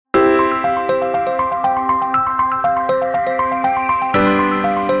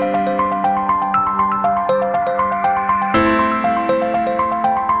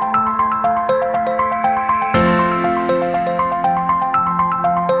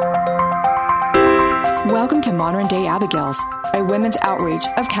Welcome to Modern Day Abigails, a women's outreach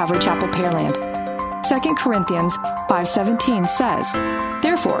of Calvary Chapel, Pearland. 2 Corinthians 5:17 says,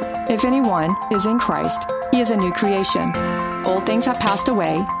 "Therefore, if anyone is in Christ, he is a new creation. Old things have passed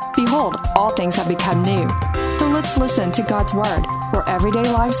away. Behold, all things have become new." So let's listen to God's Word, where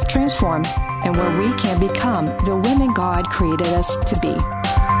everyday lives transform and where we can become the women God created us to be.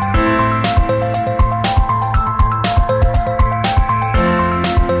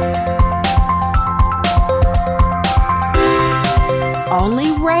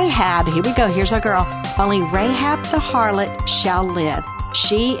 Only Rahab, here we go, here's our girl. Only Rahab the harlot shall live,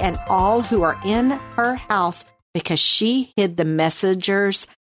 she and all who are in her house, because she hid the messengers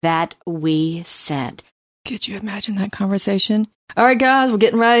that we sent. Could you imagine that conversation? All right, guys, we're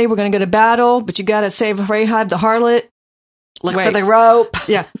getting ready. We're going to go to battle, but you got to save Rahab the harlot. Look for the rope.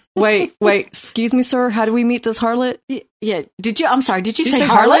 Yeah. Wait. Excuse me, sir. How do we meet this harlot? Yeah. I'm sorry. Did you say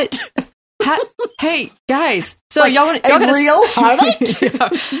harlot? Hey, guys. So like y'all want a real harlot? Yeah.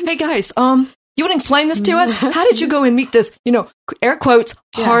 Hey, guys. You want to explain this to us? How did you go and meet this, air quotes,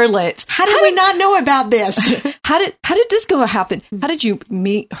 harlot? How did we not know about this? How did this go happen? How did you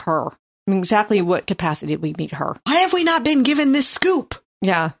meet her? I mean, exactly what capacity did we meet her? Why have we not been given this scoop?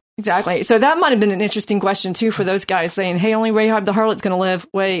 Yeah, exactly. So that might have been an interesting question, too, for those guys saying, hey, only Rahab the harlot's going to live.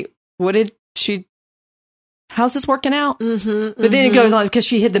 Wait, what did she... How's this working out? But then it goes on, because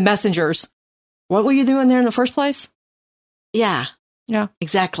she hid the messengers. What were you doing there in the first place? Yeah. Yeah.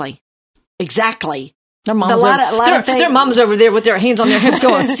 Exactly. Their mom's over there with their hands on their hips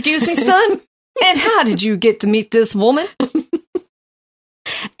going, excuse me, son? And how did you get to meet this woman?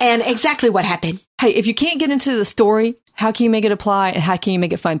 And exactly what happened. Hey, if you can't get into the story, how can you make it apply and how can you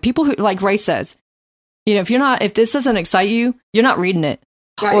make it fun? People who, like Ray says, if this doesn't excite you, you're not reading it.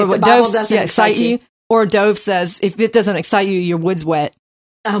 Right, or if what the Bible Dove doesn't excite you. Or Dove says, if it doesn't excite you, your wood's wet.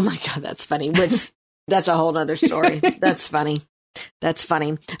 Oh my God, that's funny. That's a whole other story. That's funny.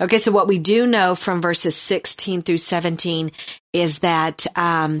 Okay, so what we do know from verses 16 through 17 is that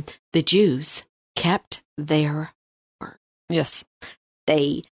the Jews kept their word. Yes.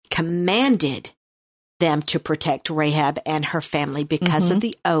 They commanded them to protect Rahab and her family because of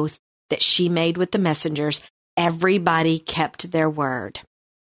the oath that she made with the messengers. Everybody kept their word.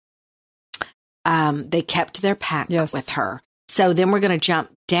 They kept their pact with her. So then we're going to jump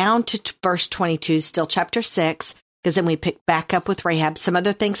down to verse 22, still chapter 6, because then we pick back up with Rahab. Some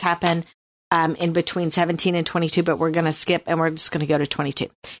other things happen in between 17 and 22, but we're going to skip and we're just going to go to 22.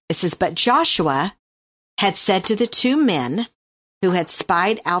 It says, "But Joshua had said to the two men who had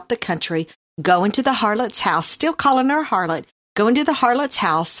spied out the country, 'Go into the harlot's house,'" still calling her harlot, "'go into the harlot's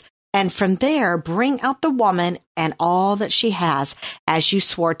house, and from there bring out the woman and all that she has, as you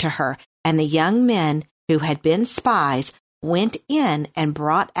swore to her.' And the young men who had been spies went in and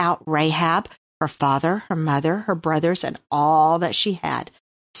brought out Rahab, her father, her mother, her brothers, and all that she had.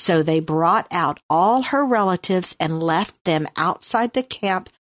 So they brought out all her relatives and left them outside the camp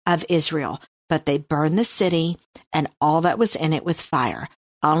of Israel. But they burned the city and all that was in it with fire.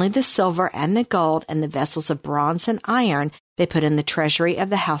 Only the silver and the gold and the vessels of bronze and iron they put in the treasury of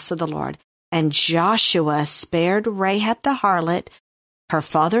the house of the Lord. And Joshua spared Rahab the harlot, her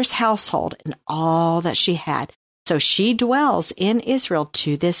father's household, and all that she had. So she dwells in Israel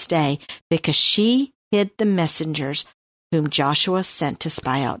to this day, because she hid the messengers whom Joshua sent to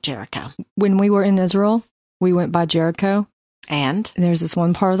spy out Jericho." When we were in Israel, we went by Jericho. And there's this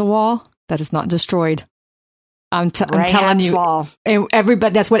one part of the wall that is not destroyed. I'm telling you. Wall. And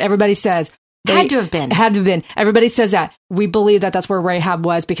that's what everybody says. Had to have been. Everybody says that. We believe that that's where Rahab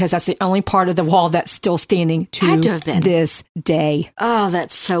was, because that's the only part of the wall that's still standing to this day. Oh,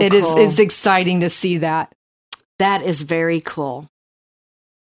 that's so cool. It's exciting to see that. That is very cool.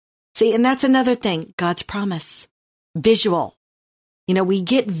 See, and that's another thing, God's promise. Visual. We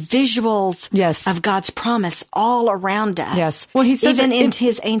get visuals of God's promise all around us. Yes. Well, he says even in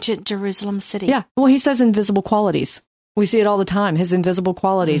his ancient Jerusalem city. Yeah. Well, he says invisible qualities. We see it all the time, his invisible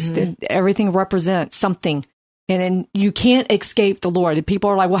qualities. Everything represents something. And then you can't escape the Lord. People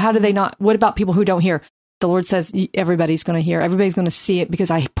are like, well, how do they not? What about people who don't hear? The Lord says everybody's going to hear. Everybody's going to see it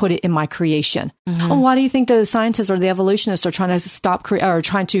because I put it in my creation. Oh, why do you think the scientists or the evolutionists are trying to stop or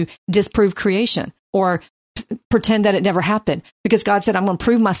trying to disprove creation or pretend that it never happened? Because God said, I'm going to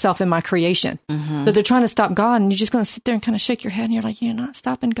prove myself in my creation. So they're trying to stop God, and you're just going to sit there and kind of shake your head, and you're like, you're not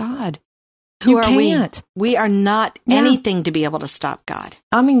stopping God. Who are we? We are not anything to be able to stop God.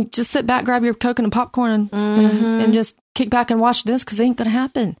 I mean, just sit back, grab your Coke and popcorn, and just kick back and watch this, because it ain't going to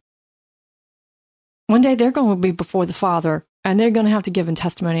happen. One day they're going to be before the Father, and they're going to have to give a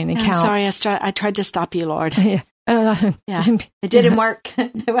testimony and account. I'm sorry, I tried to stop you, Lord. Yeah, it didn't work. Yeah,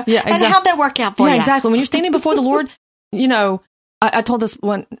 exactly. And how'd that work out for you? Yeah, exactly. When you're standing before the Lord, I told this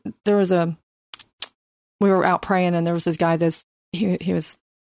one, we were out praying and there was this guy he was,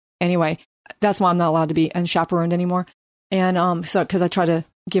 anyway, that's why I'm not allowed to be unchaperoned anymore. And so, because I tried to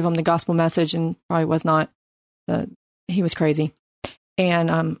give him the gospel message and probably was not, he was crazy.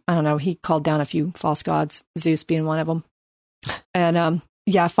 And I don't know, he called down a few false gods, Zeus being one of them. And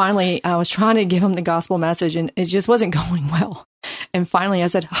finally I was trying to give him the gospel message and it just wasn't going well. And finally I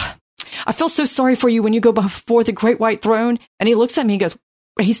said, I feel so sorry for you when you go before the great white throne. And he looks at me,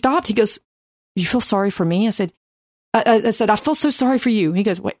 he stopped. He goes, you feel sorry for me? I said, I feel so sorry for you. He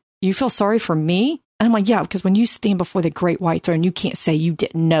goes, what, you feel sorry for me? And I'm like, yeah, because when you stand before the great white throne, you can't say you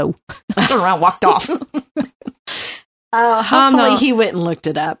didn't know. I turned around, walked off. Hopefully he went and looked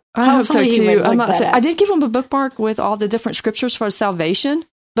it up. I hope so too. I did give him a bookmark with all the different scriptures for salvation,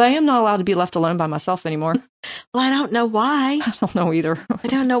 but I am not allowed to be left alone by myself anymore. Well, I don't know why. I don't know either. I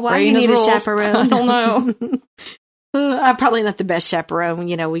don't know why you need a chaperone. I don't know. I'm probably not the best chaperone.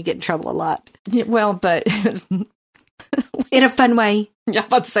 We get in trouble a lot. Yeah, well, but in a fun way. Yeah, I'm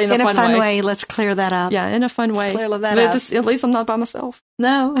about to say in a fun way. Let's clear that up. Yeah, in a fun way. Clear that up. At least I'm not by myself.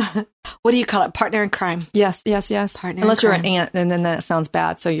 No. What do you call it? Partner in crime. Yes. Partner Unless you're crime. an aunt, and then that sounds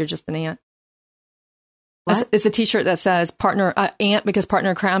bad. So you're just an aunt. What? It's a T-shirt that says "partner aunt" because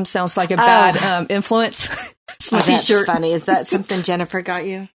partner in crime sounds like a bad influence. It's my T-shirt. That's funny. Is that something Jennifer got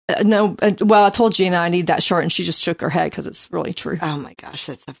you? No. Well, I told Gina I need that shirt, and she just shook her head because it's really true. Oh my gosh,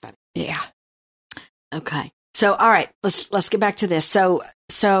 that's so funny. Yeah. Okay. So, all right, let's get back to this. So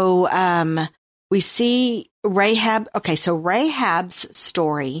we see Rahab. Okay, so Rahab's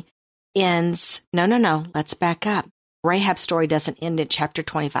story ends. No. Let's back up. Rahab's story doesn't end at chapter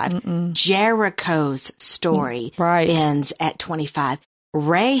 25. Mm-mm. Jericho's story ends at 25.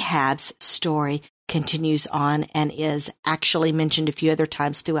 Rahab's story continues on and is actually mentioned a few other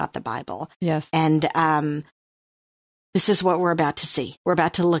times throughout the Bible. Yes. And this is what we're about to see. We're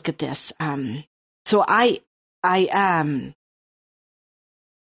about to look at this. So I've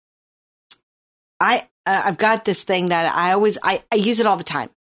got this thing that I use it all the time.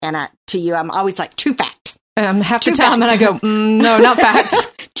 And to you, I'm always like, true fact. Half the time, and I go, no, not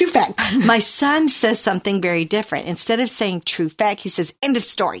facts. True fact. My son says something very different. Instead of saying true fact, he says, end of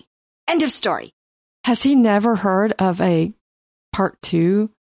story. End of story. Has he never heard of a part 2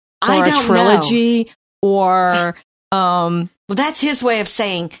 or I don't a trilogy know. Or well, that's his way of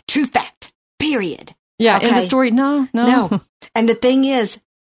saying true fact. Period. Yeah, okay. In the story, no. And the thing is,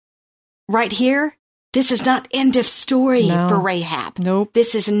 right here, this is not end of story for Rahab. Nope.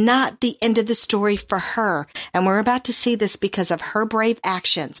 This is not the end of the story for her. And we're about to see this because of her brave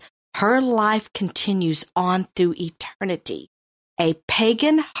actions. Her life continues on through eternity. A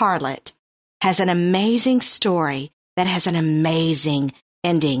pagan harlot has an amazing story that has an amazing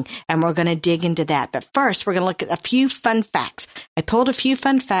ending. And we're going to dig into that. But first, we're going to look at a few fun facts. I pulled a few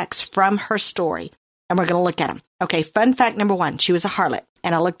fun facts from her story, and we're going to look at them. Okay, fun fact number 1, she was a harlot.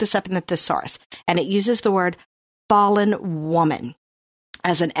 And I looked this up in the thesaurus, and it uses the word fallen woman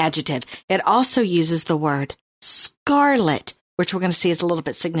as an adjective. It also uses the word scarlet, which we're going to see is a little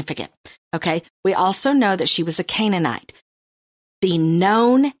bit significant. Okay, we also know that she was a Canaanite, the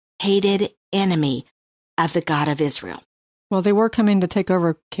known hated enemy of the God of Israel. Well, they were coming to take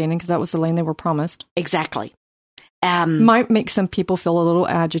over Canaan because that was the land they were promised. Exactly. Might make some people feel a little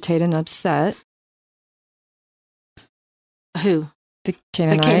agitated and upset. Who? The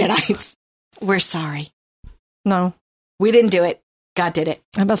Canaanites. We're sorry. No. We didn't do it. God did it.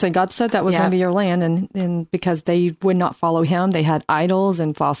 I'm about to say, God said that was going to be your land, and because they would not follow him, they had idols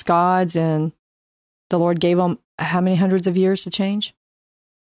and false gods, and the Lord gave them how many hundreds of years to change?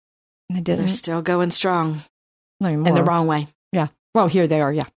 And they didn't. They're still going strong. No, more. In the wrong way. Yeah. Well, here they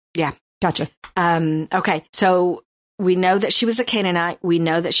are, yeah. Yeah. Gotcha. Okay, so we know that she was a Canaanite. We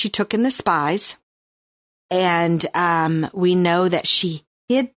know that she took in the spies. And we know that she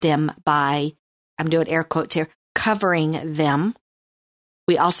hid them by, I'm doing air quotes here, covering them.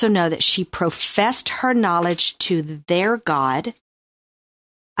 We also know that she professed her knowledge to their God,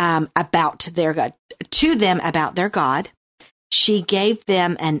 about their God, to them about their God. She gave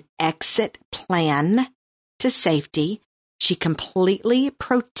them an exit plan to safety. She completely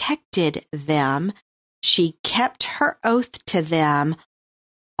protected them. She kept her oath to them,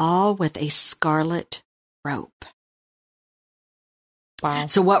 all with a scarlet rope. Wow.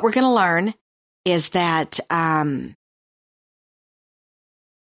 So what we're going to learn is that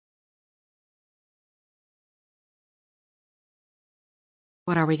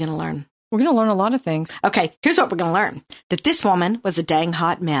what are we going to learn? We're going to learn a lot of things. Okay, here's what we're going to learn. That this woman was a dang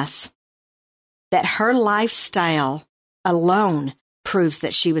hot mess. that her lifestyle alone proves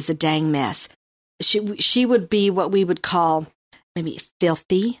that she was a dang mess. She would be what we would call maybe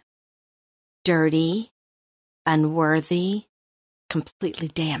filthy, dirty, unworthy, completely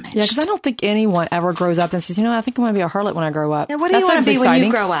damaged. Yeah, because I don't think anyone ever grows up and says, I think I want to be a harlot when I grow up. Yeah, what do you want to be when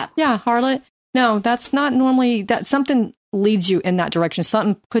you grow up? Yeah, harlot. No, that's not normally, that something leads you in that direction.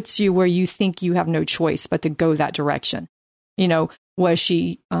 Something puts you where you think you have no choice but to go that direction. Was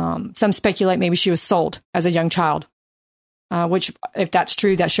she, some speculate maybe she was sold as a young child, which if that's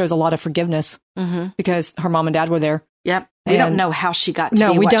true, that shows a lot of forgiveness because her mom and dad were there. Yep. We don't know how she got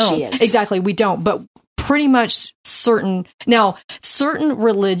to be what she is. Exactly. We don't. But pretty much certain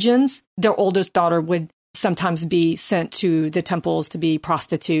religions, their oldest daughter would sometimes be sent to the temples to be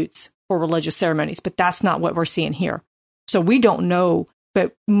prostitutes for religious ceremonies. But that's not what we're seeing here. So we don't know.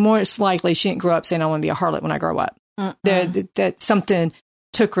 But most likely she didn't grow up saying, I want to be a harlot when I grow up. That something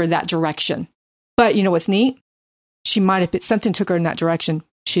took her that direction. But you know what's neat? She might have, something took her in that direction.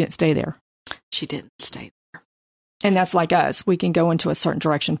 She didn't stay there. She didn't stay there. And that's like us. We can go into a certain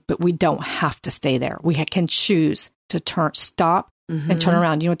direction, but we don't have to stay there. We can choose to stop and turn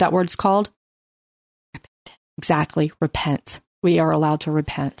around. You know what that word's called? Repent. Exactly. Repent. We are allowed to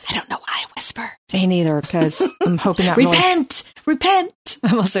repent. I don't know why I whisper. Me neither, because I'm hoping that Repent.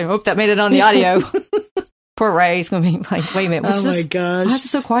 I'm also hope that made it on the audio. Poor Ray's going to be like, wait a minute. What's this? My gosh. Why is it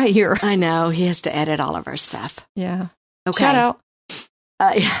so quiet here? I know. He has to edit all of our stuff. Yeah. Okay. Shout out.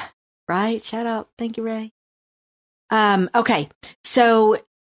 Right. Shout out. Thank you, Ray. Okay. So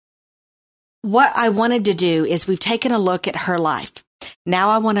what I wanted to do is we've taken a look at her life. Now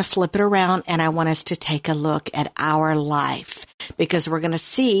I want to flip it around and I want us to take a look at our life because we're going to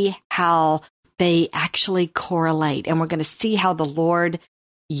see how they actually correlate and we're going to see how the Lord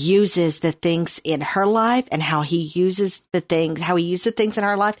uses the things in her life and how he uses the things in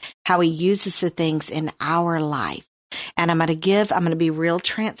our life, how he uses the things in our life. And I'm going to be real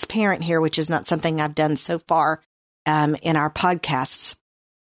transparent here, which is not something I've done so far in our podcasts.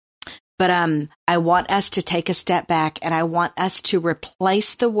 But I want us to take a step back and I want us to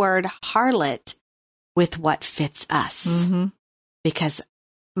replace the word harlot with what fits us. Because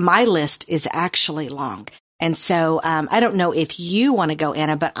my list is actually long. And so I don't know if you want to go,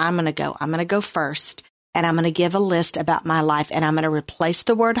 Anna, but I'm going to go. I'm going to go first, and I'm going to give a list about my life, and I'm going to replace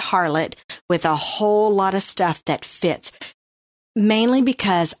the word harlot with a whole lot of stuff that fits, mainly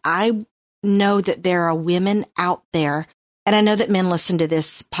because I know that there are women out there, and I know that men listen to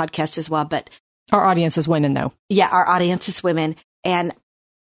this podcast as well, but our audience is women, though. Yeah, our audience is women, and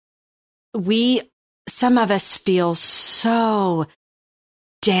some of us feel so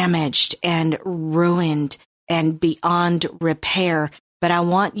damaged and ruined and beyond repair. But I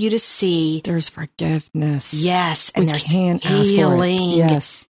want you to see there's forgiveness. Yes. And there's healing.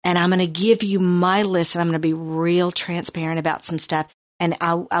 Yes. And I'm going to give you my list and I'm going to be real transparent about some stuff. And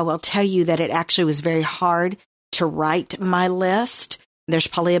I will tell you that it actually was very hard to write my list. There's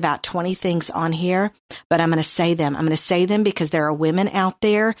probably about 20 things on here, but I'm going to say them. I'm going to say them because there are women out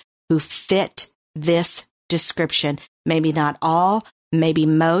there who fit this description. Maybe not all, maybe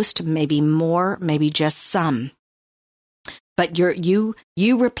most, maybe more, maybe just some. But you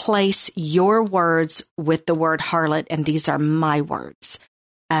replace your words with the word harlot, and these are my words.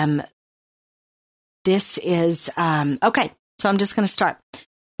 This is okay. So I'm just going to start.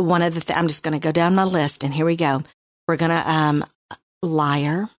 One of the I'm just going to go down my list, and here we go. We're going to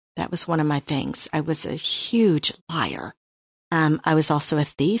liar. That was one of my things. I was a huge liar. I was also a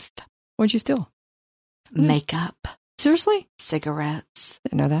thief. What'd you steal? Makeup. Seriously? Cigarettes.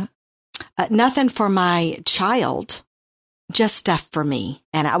 Didn't know that. Nothing for my child, just stuff for me.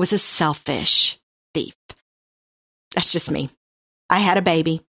 And I was a selfish thief. That's just me. I had a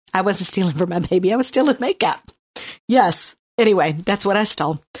baby. I wasn't stealing for my baby. I was stealing makeup. Yes. Anyway, that's what I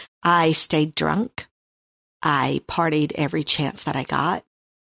stole. I stayed drunk. I partied every chance that I got.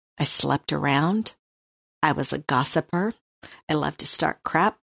 I slept around. I was a gossiper. I loved to start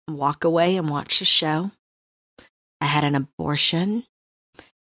crap, walk away and watch the show. I had an abortion,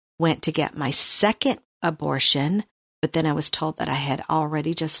 went to get my second abortion, but then I was told that I had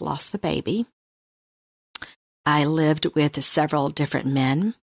already just lost the baby. I lived with several different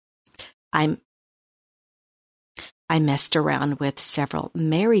men. I messed around with several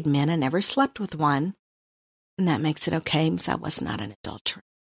married men. I never slept with one, and that makes it okay because I was not an adulterer.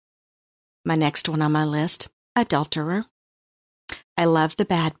 My next one on my list, adulterer. I love the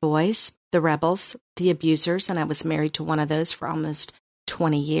bad boys, the rebels, the abusers, and I was married to one of those for almost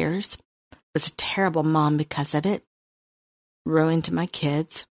 20 years. I was a terrible mom because of it. Ruined my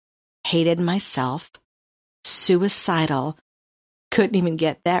kids. Hated myself. Suicidal. Couldn't even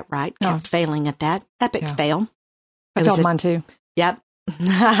get that right. Kept failing at that. Epic fail. I failed mine too. Yep.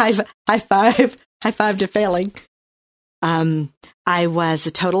 High five to failing. I was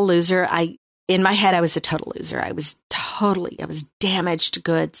a total loser. In my head, I was a total loser. I was damaged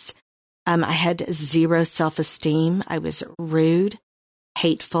goods. I had zero self-esteem. I was rude,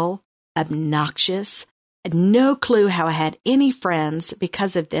 hateful, obnoxious. No clue how I had any friends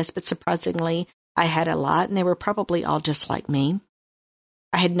because of this, but surprisingly, I had a lot, and they were probably all just like me.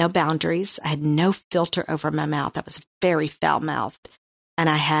 I had no boundaries. I had no filter over my mouth. I was very foul-mouthed, and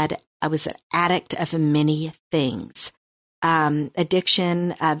I was an addict of many things.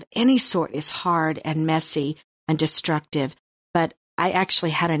 Addiction of any sort is hard and messy and destructive, but I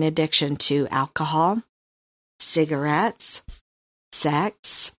actually had an addiction to alcohol, cigarettes,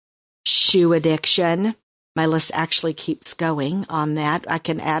 sex, shoe addiction. My list actually keeps going on that. I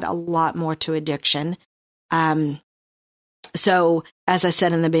can add a lot more to addiction. So as I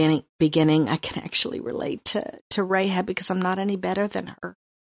said in the beginning, I can actually relate to Rahab because I'm not any better than her.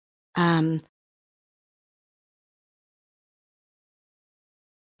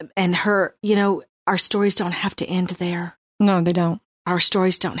 And her, our stories don't have to end there. No, they don't. Our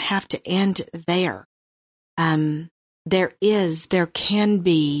stories don't have to end there. There can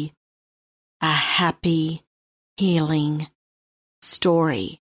be a happy, healing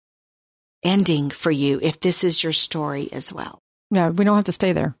story ending for you if this is your story as well. Yeah, we don't have to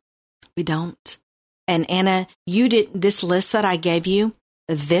stay there. We don't. And Anna, this list that I gave you,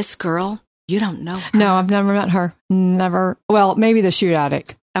 this girl, you don't know her. No, I've never met her. Never. Well, maybe the shoe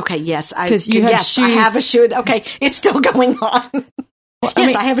addict. Okay, yes. I have a shoe. Okay, it's still going on. Well,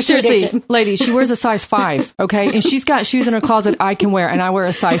 I have a shoe addiction. Lady, she wears a size 5, okay? And she's got shoes in her closet I can wear, and I wear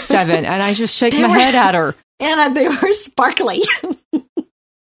a size 7, and I just shake my head at her. Anna, they were sparkly.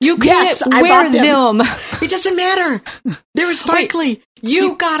 You can't wear them. It doesn't matter. They were sparkly. Wait,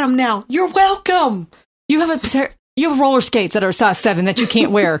 you got them now. You're welcome. You have roller skates that are size 7 that you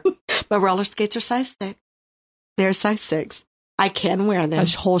can't wear. My roller skates are size 6. They're size 6. I can wear them. A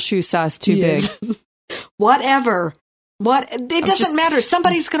whole shoe size too big. Whatever. It doesn't matter.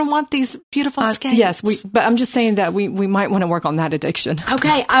 Somebody's going to want these beautiful skates. Yes, but I'm just saying that we might want to work on that addiction.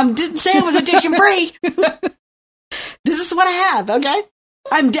 Okay, I didn't say I was addiction free. This is what I have. Okay,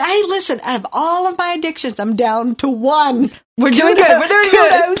 hey, listen. Out of all of my addictions, I'm down to 1. We're doing good. We're doing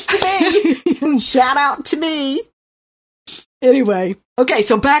good. Kudos to me. Shout out to me. Anyway, okay.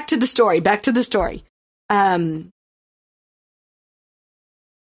 So back to the story.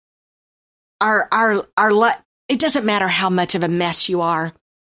 It doesn't matter how much of a mess you are,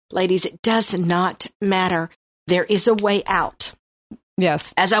 ladies. It does not matter. There is a way out.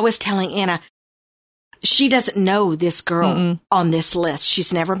 Yes. As I was telling Anna, she doesn't know this girl on this list.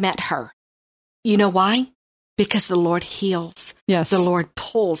 She's never met her. You know why? Because the Lord heals. Yes. The Lord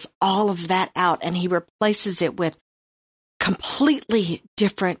pulls all of that out and he replaces it with completely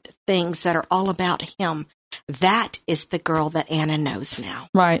different things that are all about him. That is the girl that Anna knows now.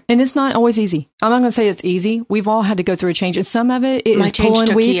 Right. And it's not always easy. I'm not going to say it's easy. We've all had to go through a change. And some of it is my change pulling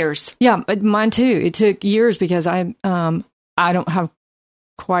took weeds. Years. Yeah, mine too. It took years because I don't have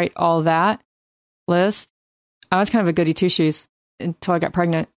quite all that list. I was kind of a goody two-shoes until I got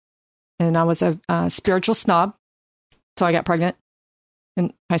pregnant. And I was a spiritual snob until I got pregnant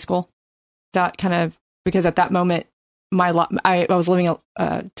in high school. That kind of, because at that moment, I was living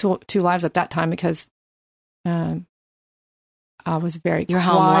two lives at that time because I was very your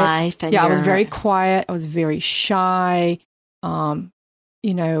quiet. Home life. And I was very quiet. I was very shy. So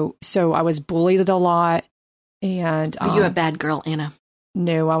I was bullied a lot. And were you a bad girl, Anna?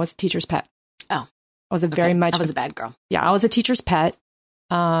 No, I was a teacher's pet. Oh, I was I was a bad girl. Yeah, I was a teacher's pet.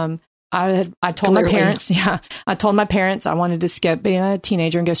 I told my parents. Yeah, I told my parents I wanted to skip being a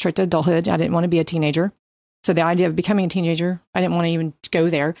teenager and go straight to adulthood. I didn't want to be a teenager. So the idea of becoming a teenager, I didn't want to even go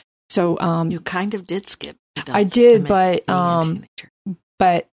there. So you kind of did skip. I did, but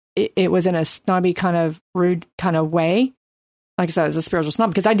it was in a snobby kind of rude kind of way. Like I said, it was a spiritual snob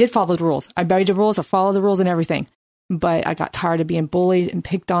because I did follow the rules. I obeyed the rules. I followed the rules and everything. But I got tired of being bullied and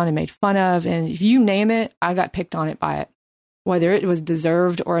picked on and made fun of. And if you name it, I got picked on it by it, whether it was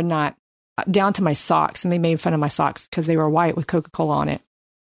deserved or not, down to my socks. And they made fun of my socks because they were white with Coca-Cola on it.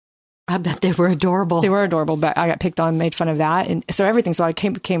 I bet they were adorable. They were adorable, but I got picked on and made fun of that. And so everything. So I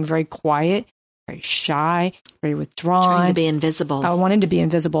became very quiet, very shy, very withdrawn. Trying to be invisible. I wanted to be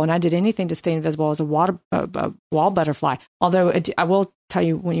invisible, and I did anything to stay invisible. I was a wall butterfly. Although I will tell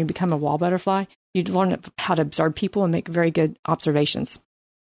you, when you become a wall butterfly, you learn how to observe people and make very good observations.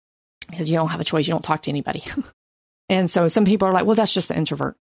 Because you don't have a choice. You don't talk to anybody. And so some people are like, well, that's just the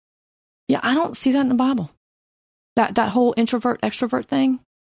introvert. Yeah, I don't see that in the Bible. That whole introvert, extrovert thing,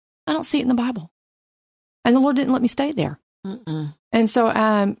 I don't see it in the Bible. And the Lord didn't let me stay there. Mm-mm. And so,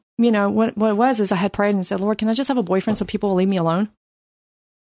 what it was is I had prayed and said, Lord, can I just have a boyfriend so people will leave me alone?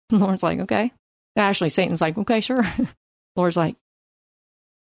 And the Lord's like, okay. Actually, Satan's like, okay, sure. Lord's like,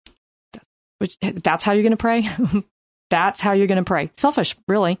 that's how you're going to pray? That's how you're going to pray. Selfish,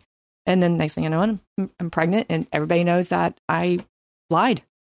 really. And then next thing you know, I'm pregnant, and everybody knows that I lied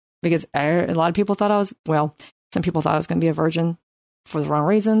because a lot of people thought some people thought I was going to be a virgin for the wrong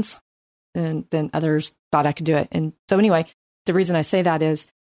reasons. And then others thought I could do it. And so anyway, the reason I say that is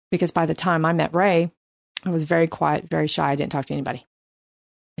because by the time I met Ray, I was very quiet, very shy. I didn't talk to anybody.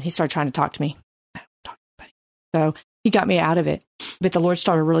 And he started trying to talk to me. I don't talk to anybody. So he got me out of it. But the Lord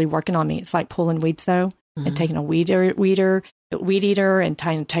started really working on me. It's like pulling weeds, though, and taking a weed eater and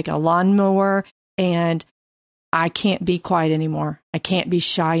taking a lawnmower. And I can't be quiet anymore. I can't be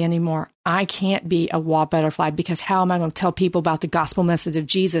shy anymore. I can't be a wall butterfly, because how am I going to tell people about the gospel message of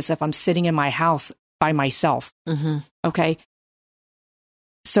Jesus if I'm sitting in my house by myself? Mm-hmm. Okay.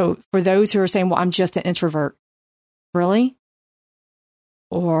 So for those who are saying, well, I'm just an introvert, really?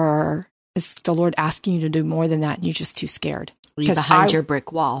 Or is the Lord asking you to do more than that and you're just too scared? You're behind your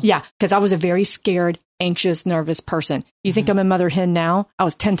brick wall. Yeah, because I was a very scared, anxious, nervous person. You think I'm a mother hen now? I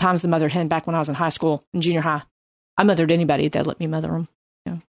was 10 times the mother hen back when I was in high school and junior high. I mothered anybody that let me mother them.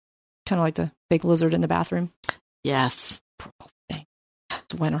 Kind of like the big lizard in the bathroom. Yes. Poor thing.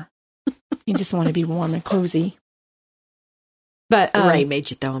 It's winter. You just want to be warm and cozy. But Ray made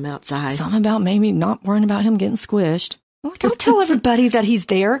you throw him outside. Something about maybe not worrying about him getting squished. Don't tell everybody that he's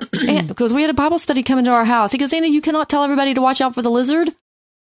there. And, because we had a Bible study come into our house. He goes, Anna, you cannot tell everybody to watch out for the lizard.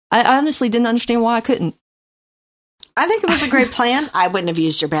 I honestly didn't understand why I couldn't. I think it was a great plan. I wouldn't have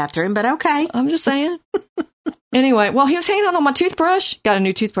used your bathroom, but okay. I'm just saying. Anyway, well, he was hanging out on my toothbrush. Got a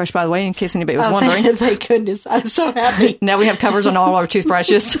new toothbrush, by the way, in case anybody was wondering. Thank goodness. I'm so happy. Now we have covers on all our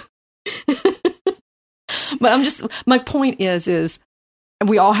toothbrushes. But my point is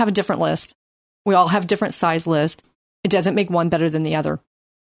we all have a different list. We all have different size lists. It doesn't make one better than the other.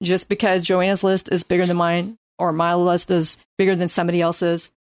 Just because Joanna's list is bigger than mine or my list is bigger than somebody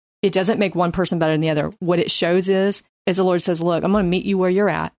else's, it doesn't make one person better than the other. What it shows is the Lord says, look, I'm going to meet you where you're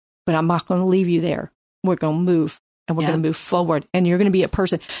at, but I'm not going to leave you there. We're going to move, and we're going to move forward, and you're going to be a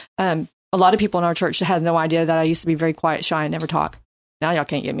person. A lot of people in our church had no idea that I used to be very quiet, shy, and never talk. Now y'all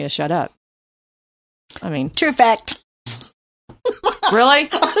can't get me to shut up. I mean, true fact. Really?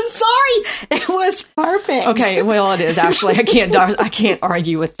 I'm sorry. It was perfect. Okay, well, it is actually. I can't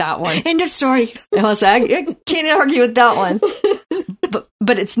argue with that one. End of story. I can't argue with that one.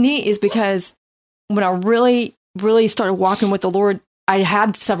 But it's neat is because when I really, really started walking with the Lord, I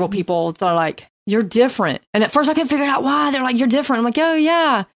had several people that are like, you're different. And at first I couldn't figure out why. They're like, you're different. I'm like, oh,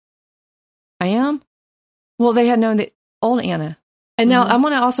 yeah, I am. Well, they had known the old Anna. And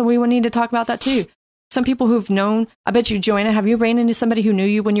now we need to talk about that too. Some people who've known, I bet you, Joanna, have you ran into somebody who knew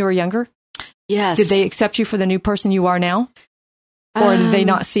you when you were younger? Yes. Did they accept you for the new person you are now? Or did they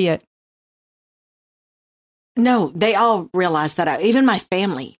not see it? No, they all realized that. Even my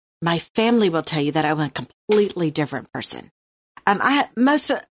family will tell you that I'm a completely different person. I had most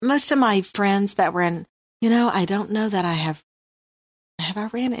of my friends that were in, I don't know that I have I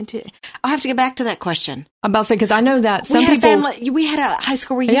ran into, I'll have to get back to that question. I'm about to say, because I know that some people. We had a high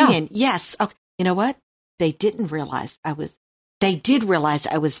school reunion. Yeah. Yes. Okay. You know what? They did realize I was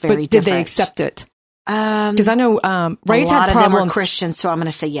very different. Did they accept it? Because I know Ray's had problems. A lot of them were Christians, so I'm going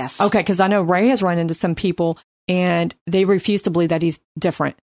to say yes. Okay, because I know Ray has run into some people, and they refuse to believe that he's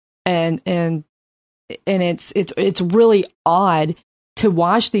different, and it's really odd to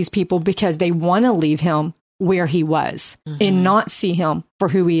watch these people because they want to leave him where he was and not see him for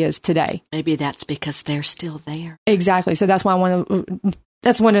who he is today. Maybe that's because they're still there. Exactly. So that's why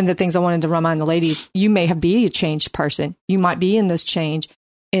that's one of the things I wanted to remind the ladies. You may be a changed person. You might be in this change,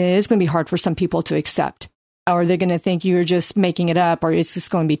 and it is going to be hard for some people to accept, or they're going to think you're just making it up, or it's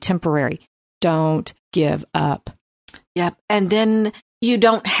just going to be temporary. Don't give up. Yep. And then you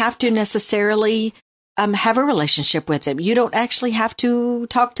don't have to necessarily have a relationship with them. You don't actually have to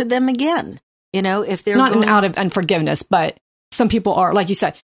talk to them again. If they're not out of unforgiveness, but some people are, like you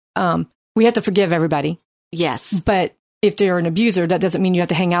said, we have to forgive everybody. Yes. But if they're an abuser, that doesn't mean you have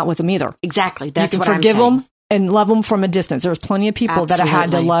to hang out with them either. Exactly. That's what I'm saying. You can forgive them and love them from a distance. There's plenty of people that I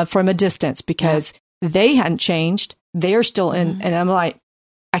had to love from a distance because they hadn't changed. They're still in, and I'm like,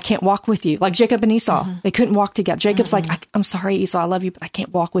 I can't walk with you. Like Jacob and Esau, they couldn't walk together. Jacob's like, I'm sorry, Esau, I love you, but I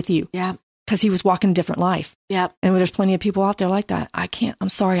can't walk with you. Yeah. Because he was walking a different life. Yeah. And there's plenty of people out there like that. I'm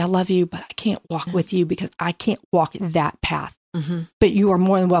sorry, I love you, but I can't walk with you because I can't walk that path. But you are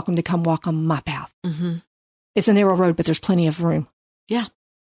more than welcome to come walk on my path. It's a narrow road, but there's plenty of room. Yeah.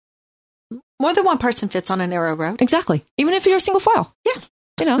 More than one person fits on a narrow road. Exactly. Even if you're a single file. Yeah.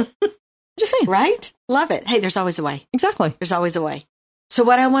 You know, just saying. Right? Love it. Hey, there's always a way. Exactly. There's always a way. So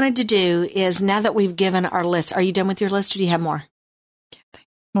what I wanted to do is, now that we've given our list, are you done with your list or do you have more?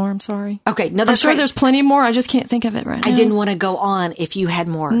 More, I'm sorry. Okay. No, I'm that's sure right. there's plenty more. I just can't think of it right now. I didn't want to go on if you had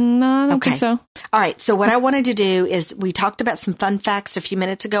more. No, I don't think so. All right. So what I wanted to do is, we talked about some fun facts a few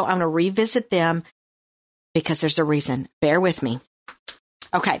minutes ago. I'm going to revisit them because there's a reason. Bear with me.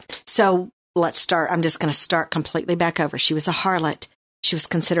 Okay. So let's start. I'm just going to start completely back over. She was a harlot. She was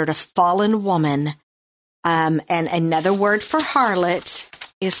considered a fallen woman. And another word for harlot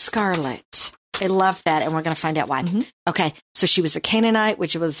is scarlet. I love that, and we're going to find out why. Mm-hmm. Okay, so she was a Canaanite,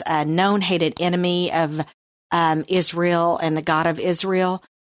 which was a known hated enemy of Israel and the God of Israel.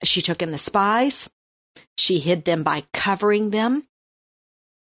 She took in the spies. She hid them by covering them.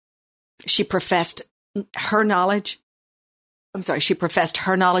 She professed her knowledge. She professed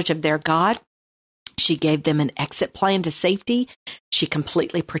her knowledge of their God. She gave them an exit plan to safety. She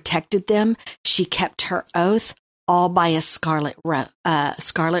completely protected them. She kept her oath, all by a scarlet rope.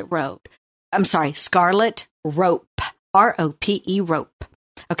 Scarlet rope. R-O-P-E rope.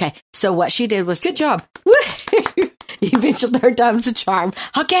 Okay, so what she did was... Good job. You mentioned third time's a charm.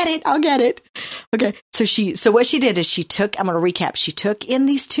 I'll get it. Okay, so what she did is she took, I'm going to recap, she took in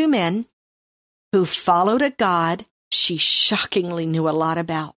these two men who followed a God she shockingly knew a lot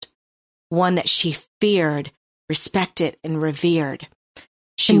about. One that she feared, respected, and revered.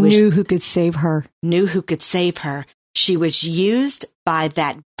 She knew who could save her. She was used by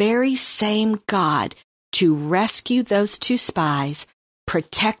that very same God to rescue those two spies,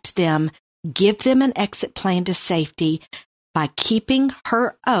 protect them, give them an exit plan to safety by keeping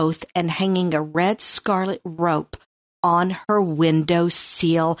her oath and hanging a red scarlet rope on her window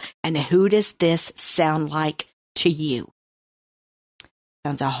sill. And who does this sound like to you?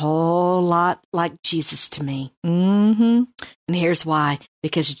 Sounds a whole lot like Jesus to me. Mm-hmm. And here's why.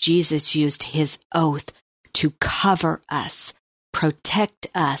 Because Jesus used his oath to cover us, protect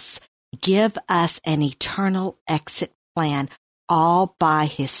us, give us an eternal exit plan, all by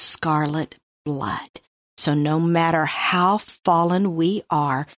his scarlet blood. So no matter how fallen we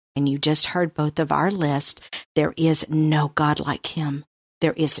are, and you just heard both of our lists, there is no God like him.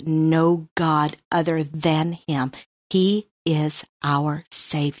 There is no God other than him. He is our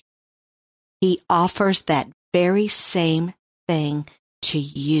Savior. He offers that very same thing to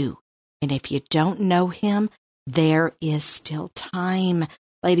you. And if you don't know him, there is still time.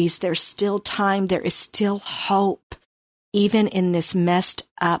 Ladies, there's still time. There is still hope. Even in this messed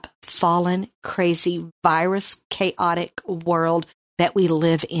up, fallen, crazy, virus, chaotic world that we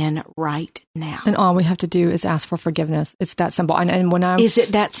live in right now. And all we have to do is ask for forgiveness. It's that simple. And when Is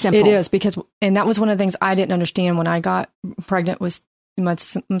it that simple? It is, because, and that was one of the things I didn't understand when I got pregnant with my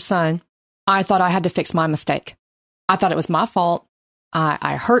son. I thought I had to fix my mistake. I thought it was my fault.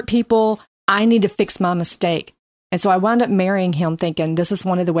 I hurt people. I need to fix my mistake. And so I wound up marrying him thinking, this is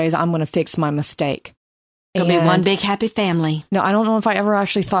one of the ways I'm going to fix my mistake. It'll be one big happy family. No, I don't know if I ever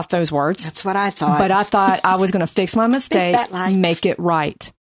actually thought those words. That's what I thought. But I thought I was going to fix my mistake, make it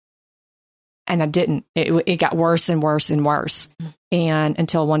right. And I didn't. It got worse and worse and worse. And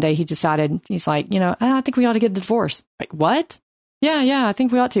until one day he decided, he's like, I think we ought to get a divorce. Like, what? Yeah, I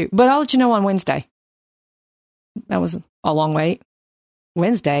think we ought to. But I'll let you know on Wednesday. That was a long wait.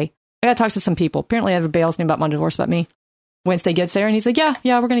 Wednesday. I got to talk to some people. Apparently everybody else knew about my divorce but me. Wednesday gets there and he's like, yeah,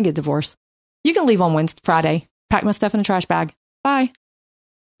 we're going to get divorced. You can leave on Friday. Pack my stuff in a trash bag. Bye.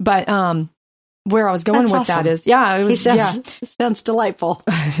 But where I was going with that is, it sounds delightful.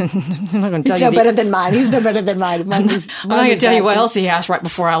 I'm not going to tell you. He's no better than mine. He's no better than mine. I'm not going to tell you what else he asked right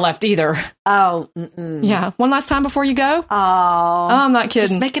before I left either. Oh, yeah. One last time before you go. Oh, I'm not kidding.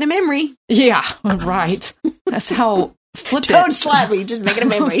 Just making a memory. Yeah, right. That's how flippant. Don't slap me. Just making a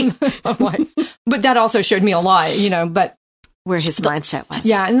memory. But that also showed me a lot, but where his mindset was.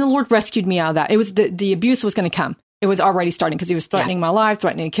 Yeah, and the Lord rescued me out of that. It was the abuse was going to come. It was already starting because he was threatening my life,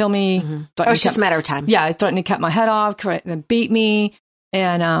 threatening to kill me. Mm-hmm. It was just a matter of time. Yeah, threatening to cut my head off, threatening to beat me.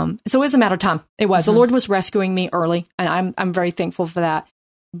 And so it was a matter of time. It was. Mm-hmm. The Lord was rescuing me early, and I'm very thankful for that.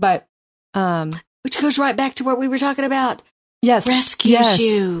 But which goes right back to what we were talking about. Yes. Rescues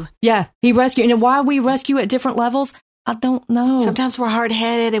you. Yeah, he rescued. And why we rescue at different levels, I don't know. Sometimes we're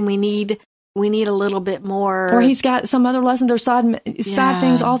hard-headed and we need a little bit more. Or he's got some other lessons or side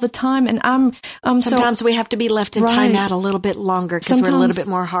things all the time. And sometimes we have to be left in time out a little bit longer because we're a little bit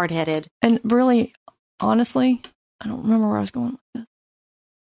more hard-headed. And really, honestly, I don't remember where I was going with this.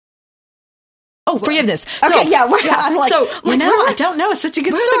 forgiveness. Okay, so, I'm like, I don't know. It's such a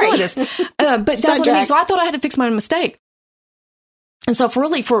good story. Where's I go with this? But that's what I mean. So I thought I had to fix my own mistake. And so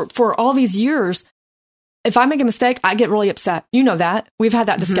for all these years, if I make a mistake, I get really upset. You know that. We've had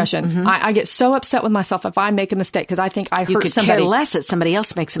that discussion. Mm-hmm. I get so upset with myself if I make a mistake because I think I hurt somebody. You could care less that somebody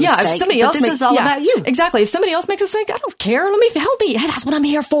else makes a mistake. If somebody else this is all about you. Exactly. If somebody else makes a mistake, I don't care. Help me. That's what I'm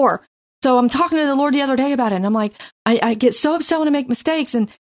here for. So I'm talking to the Lord the other day about it, and I'm like, I get so upset when I make mistakes, and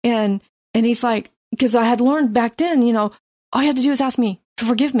He's like, because I had learned back then, all you have to do is ask me to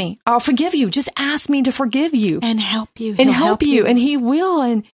forgive me. I'll forgive you. Just ask me to forgive you and help you, and help you, and He will.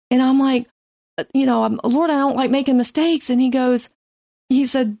 And I'm like, Lord, I don't like making mistakes. And He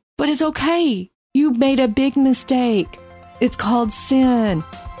said, but it's okay. You made a big mistake. It's called sin.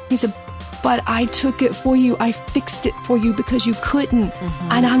 He said, but I took it for you. I fixed it for you because you couldn't.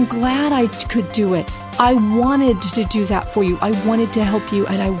 Mm-hmm. And I'm glad I could do it. I wanted to do that for you. I wanted to help you,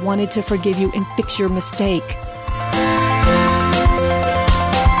 and I wanted to forgive you and fix your mistake.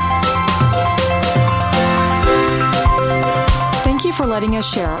 Thank you for letting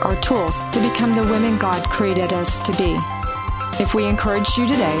us share our tools to become the women God created us to be. If we encouraged you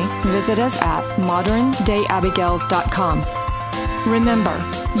today, visit us at moderndayabigails.com. Remember,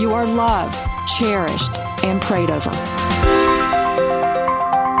 you are loved, cherished, and prayed over.